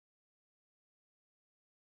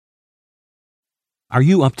Are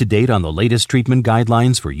you up to date on the latest treatment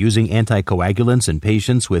guidelines for using anticoagulants in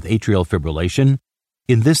patients with atrial fibrillation?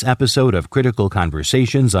 In this episode of Critical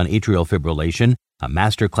Conversations on Atrial Fibrillation, a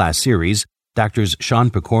masterclass series, Drs. Sean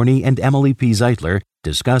Pokorney and Emily P. Zeitler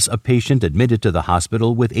discuss a patient admitted to the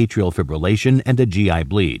hospital with atrial fibrillation and a GI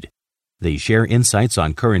bleed. They share insights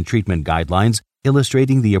on current treatment guidelines,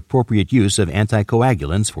 illustrating the appropriate use of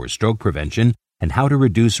anticoagulants for stroke prevention and how to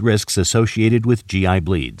reduce risks associated with GI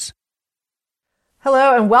bleeds.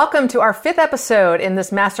 Hello and welcome to our fifth episode in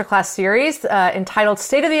this masterclass series entitled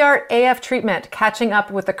State-of-the-Art AF Treatment, Catching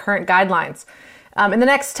Up with the Current Guidelines. In the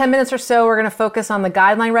next 10 minutes or so, we're going to focus on the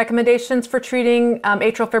guideline recommendations for treating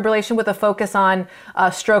atrial fibrillation with a focus on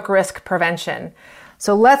stroke risk prevention.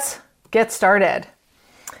 So let's get started.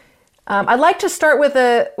 I'd like to start with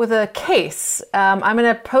a case. I'm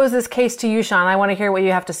going to pose this case to you, Sean. I want to hear what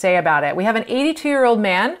you have to say about it. We have an 82-year-old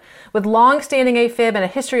man with long-standing AFib and a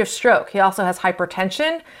history of stroke. He also has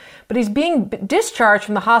hypertension, but he's being discharged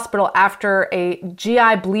from the hospital after a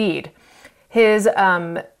GI bleed. His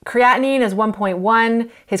creatinine is 1.1,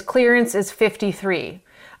 his clearance is 53.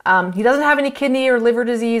 He doesn't have any kidney or liver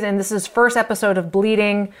disease, and this is his first episode of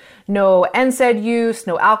bleeding. No NSAID use,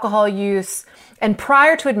 no alcohol use. And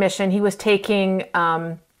prior to admission, he was taking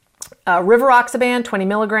rivaroxaban, 20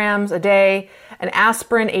 milligrams a day, an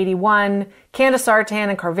aspirin, 81, candesartan,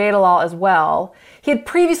 and carvedilol as well. He had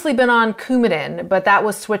previously been on Coumadin, but that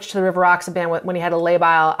was switched to the rivaroxaban when he had a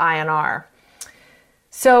labile INR.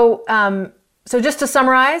 So just to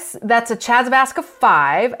summarize, that's a CHA2DS2-VASc of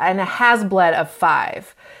 5 and a HAS-BLED of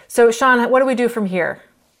 5. So Sean, what do we do from here?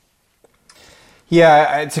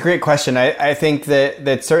 Yeah, it's a great question. I think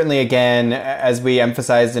that certainly, again, as we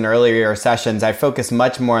emphasized in earlier sessions, I focus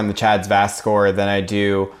much more on the CHA2DS2-VASc score than I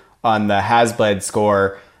do on the HAS-BLED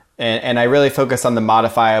score. And I really focus on the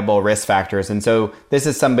modifiable risk factors. And so this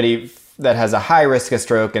is somebody that has a high risk of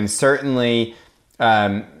stroke and certainly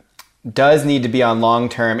does need to be on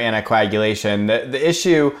long-term anticoagulation. The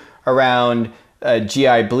issue around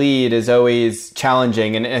GI bleed is always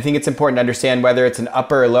challenging, and I think it's important to understand whether it's an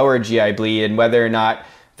upper or lower GI bleed and whether or not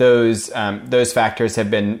those factors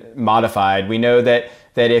have been modified. We know that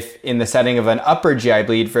if in the setting of an upper GI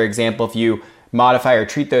bleed, for example, if you modify or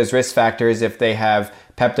treat those risk factors, if they have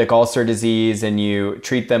peptic ulcer disease and you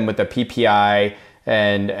treat them with a PPI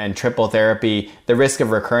and triple therapy, the risk of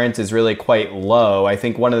recurrence is really quite low. I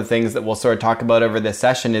think one of the things that we'll sort of talk about over this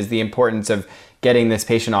session is the importance of getting this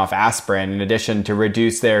patient off aspirin in addition to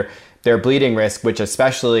reduce their bleeding risk, which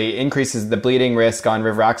especially increases the bleeding risk on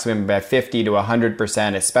rivaroxaban by 50 to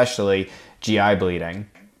 100%, especially GI bleeding.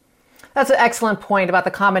 That's an excellent point about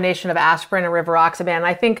the combination of aspirin and rivaroxaban.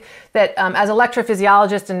 I think that as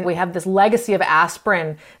electrophysiologists, and we have this legacy of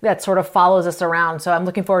aspirin that sort of follows us around. So I'm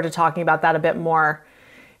looking forward to talking about that a bit more.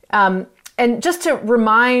 And just to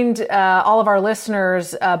remind all of our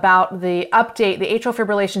listeners about the update, the atrial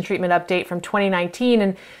fibrillation treatment update from 2019,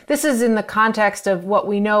 and this is in the context of what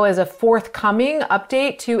we know as a forthcoming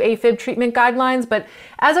update to AFib treatment guidelines. But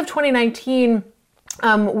as of 2019,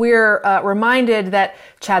 we're reminded that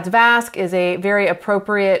CHA2DS2-VASc is a very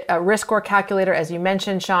appropriate risk score calculator. As you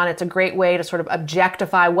mentioned, Sean, it's a great way to sort of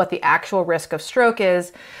objectify what the actual risk of stroke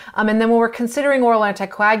is. And then when we're considering oral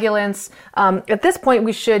anticoagulants, at this point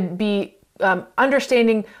we should be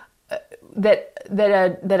understanding that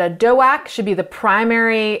a DOAC should be the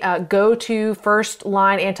primary go-to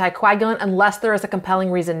first-line anticoagulant unless there is a compelling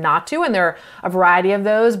reason not to, and there are a variety of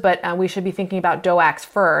those, but we should be thinking about DOACs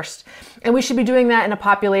first. And we should be doing that in a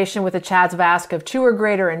population with a CHA2DS2-VASc of 2 or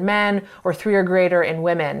greater in men or 3 or greater in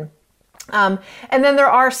women. And then there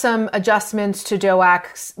are some adjustments to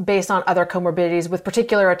DOACs based on other comorbidities with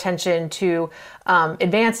particular attention to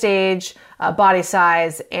advanced age, body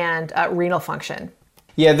size, and renal function.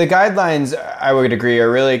 Yeah, the guidelines, I would agree,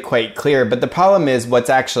 are really quite clear, but the problem is what's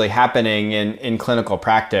actually happening in clinical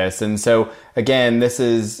practice. And so, again, this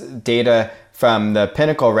is data from the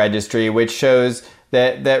Pinnacle registry, which shows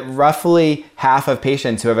that roughly half of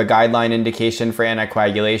patients who have a guideline indication for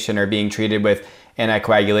anticoagulation are being treated with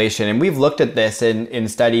anticoagulation. And we've looked at this in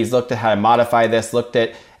studies, looked at how to modify this, looked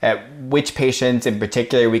at which patients in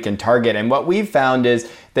particular we can target. And what we've found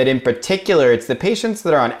is that in particular, it's the patients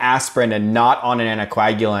that are on aspirin and not on an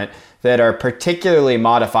anticoagulant that are particularly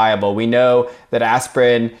modifiable. We know that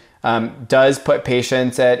aspirin does put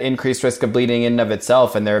patients at increased risk of bleeding in and of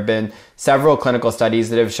itself. And there have been several clinical studies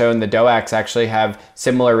that have shown the DOACs actually have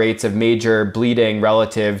similar rates of major bleeding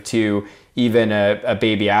relative to even a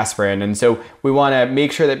baby aspirin. And so we want to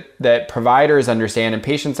make sure that providers understand and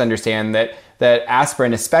patients understand that that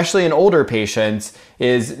aspirin, especially in older patients,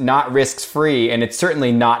 is not risk-free, and it's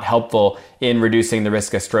certainly not helpful in reducing the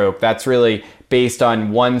risk of stroke. That's really based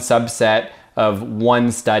on one subset of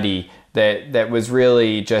one study that was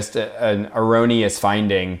really just an erroneous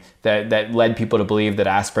finding that led people to believe that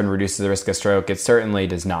aspirin reduces the risk of stroke. It certainly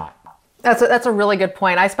does not. That's a really good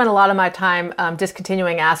point. I spend a lot of my time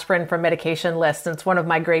discontinuing aspirin from medication lists, and it's one of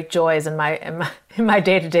my great joys in my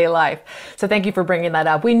day-to-day life. So thank you for bringing that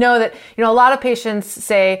up. We know that a lot of patients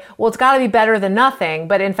say, well, it's got to be better than nothing,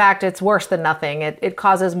 but in fact, it's worse than nothing. It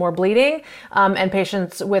causes more bleeding, and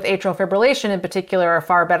patients with atrial fibrillation in particular are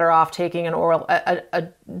far better off taking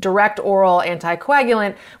a direct oral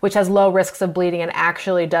anticoagulant, which has low risks of bleeding and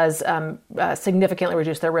actually does significantly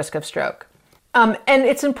reduce their risk of stroke. And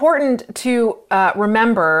it's important to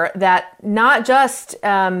remember that not just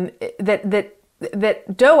that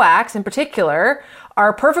DOACs in particular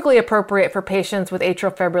are perfectly appropriate for patients with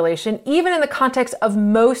atrial fibrillation, even in the context of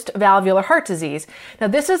most valvular heart disease. Now,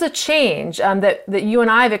 this is a change that you and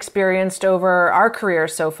I have experienced over our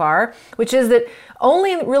careers so far, which is that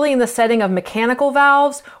only really in the setting of mechanical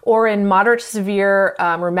valves or in moderate to severe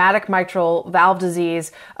rheumatic mitral valve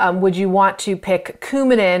disease would you want to pick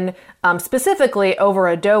Coumadin specifically over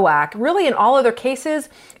a DOAC. Really in all other cases,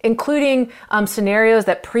 including scenarios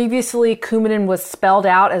that previously Coumadin was spelled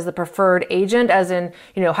out as the preferred agent, as in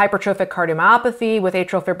hypertrophic cardiomyopathy with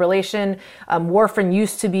atrial fibrillation, warfarin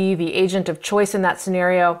used to be the agent of choice in that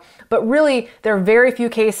scenario. But really, there are very few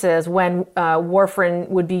cases when warfarin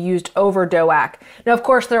would be used over DOAC. Now, of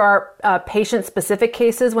course, there are patient-specific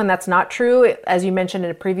cases when that's not true, as you mentioned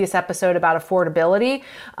in a previous episode about affordability.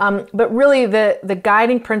 But really, the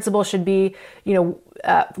guiding principle should be,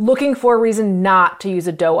 looking for a reason not to use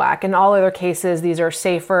a DOAC. In all other cases, these are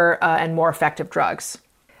safer and more effective drugs.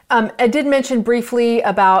 I did mention briefly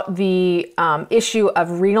about the issue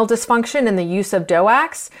of renal dysfunction and the use of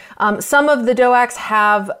DOACs. Some of the DOACs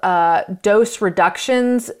have dose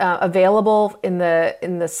reductions available in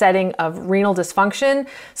the setting of renal dysfunction.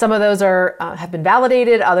 Some of those have been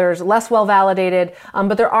validated, others less well validated,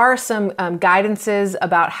 but there are some guidances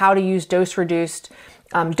about how to use dose-reduced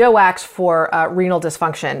DOACs for renal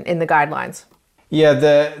dysfunction in the guidelines. Yeah,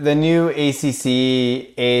 the new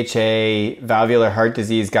ACC AHA valvular heart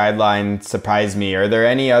disease guideline surprised me. Are there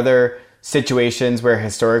any other situations where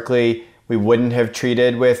historically we wouldn't have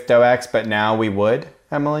treated with DOACs, but now we would,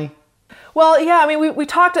 Emily? Well, yeah, I mean, we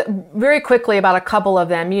talked very quickly about a couple of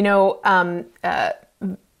them.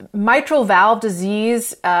 Mitral valve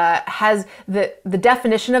disease has the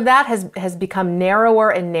definition of that has become narrower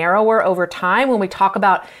and narrower over time. When we talk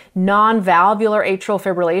about non-valvular atrial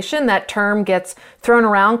fibrillation, that term gets thrown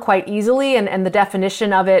around quite easily, and the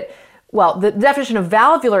definition of it, well, the definition of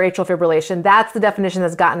valvular atrial fibrillation, that's the definition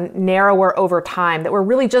that's gotten narrower over time, that we're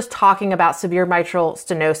really just talking about severe mitral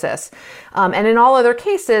stenosis. And in all other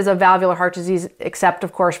cases of valvular heart disease, except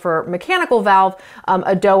of course for mechanical valve,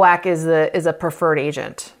 a DOAC is a preferred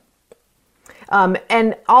agent.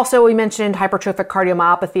 And also we mentioned hypertrophic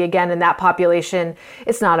cardiomyopathy. Again, in that population,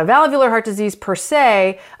 it's not a valvular heart disease per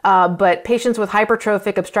se, but patients with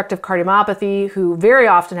hypertrophic obstructive cardiomyopathy who very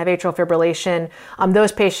often have atrial fibrillation,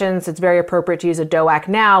 those patients, it's very appropriate to use a DOAC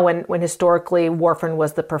now when historically warfarin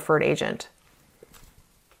was the preferred agent.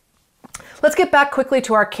 Let's get back quickly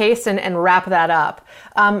to our case and wrap that up.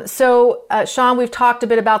 So, Sean, we've talked a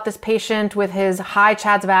bit about this patient with his high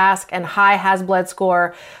CHA2DS2-VASc and high HAS-BLED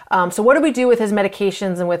score. So what do we do with his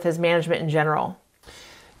medications and with his management in general?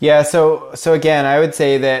 Yeah, so again, I would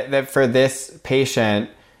say that for this patient,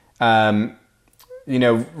 really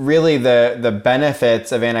the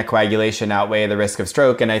benefits of anticoagulation outweigh the risk of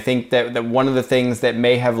stroke. And I think that one of the things that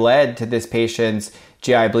may have led to this patient's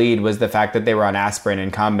GI bleed was the fact that they were on aspirin in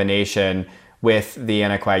combination with the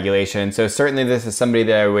anticoagulation. So certainly this is somebody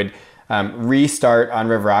that I would restart on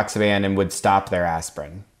rivaroxaban and would stop their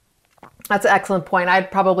aspirin. That's an excellent point. I'd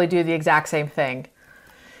probably do the exact same thing.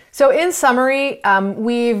 So in summary,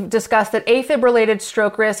 we've discussed that AFib-related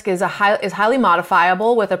stroke risk is highly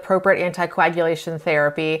modifiable with appropriate anticoagulation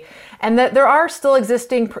therapy, and that there are still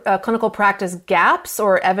existing clinical practice gaps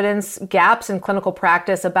or evidence gaps in clinical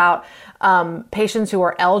practice about patients who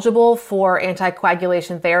are eligible for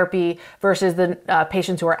anticoagulation therapy versus the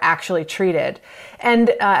patients who are actually treated. And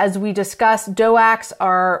as we discussed, DOACs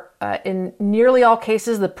are in nearly all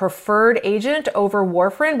cases the preferred agent over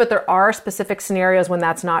warfarin, but there are specific scenarios when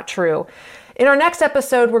that's not true. In our next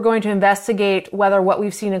episode, we're going to investigate whether what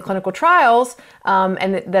we've seen in clinical trials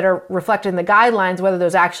and that are reflected in the guidelines, whether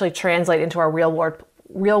those actually translate into our real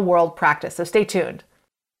world practice. So stay tuned.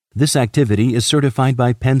 This activity is certified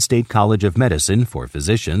by Penn State College of Medicine for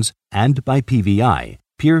physicians and by PVI,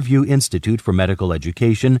 Peerview Institute for Medical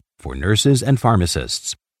Education for nurses and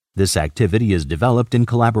pharmacists. This activity is developed in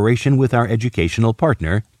collaboration with our educational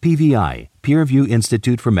partner, PVI, Peerview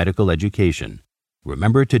Institute for Medical Education.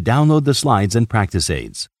 Remember to download the slides and practice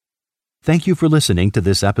aids. Thank you for listening to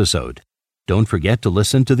this episode. Don't forget to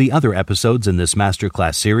listen to the other episodes in this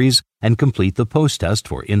masterclass series and complete the post-test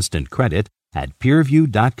for instant credit at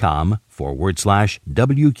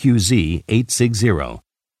peerview.com/WQZ860.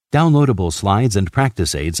 Downloadable slides and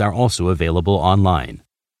practice aids are also available online.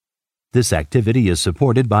 This activity is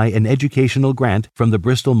supported by an educational grant from the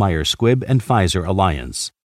Bristol Myers Squibb and Pfizer Alliance.